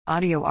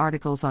Audio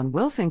articles on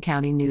Wilson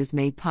County News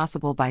made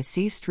possible by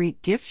C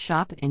Street Gift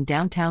Shop in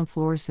downtown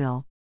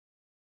Floresville.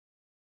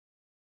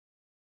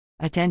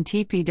 Attend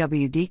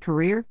TPWD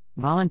Career,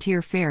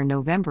 Volunteer Fair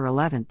November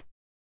 11th.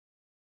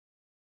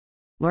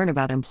 Learn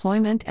about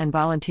employment and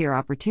volunteer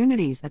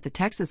opportunities at the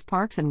Texas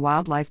Parks and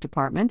Wildlife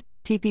Department,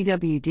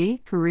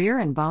 TPWD Career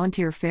and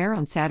Volunteer Fair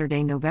on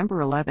Saturday,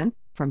 November 11th,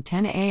 from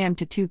 10 a.m.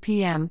 to 2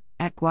 p.m.,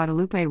 at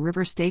Guadalupe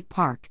River State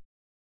Park.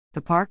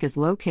 The park is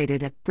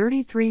located at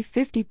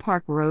 3350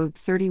 Park Road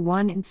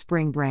 31 in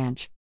Spring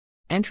Branch.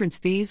 Entrance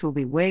fees will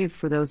be waived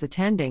for those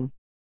attending.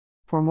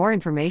 For more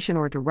information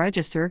or to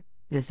register,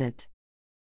 visit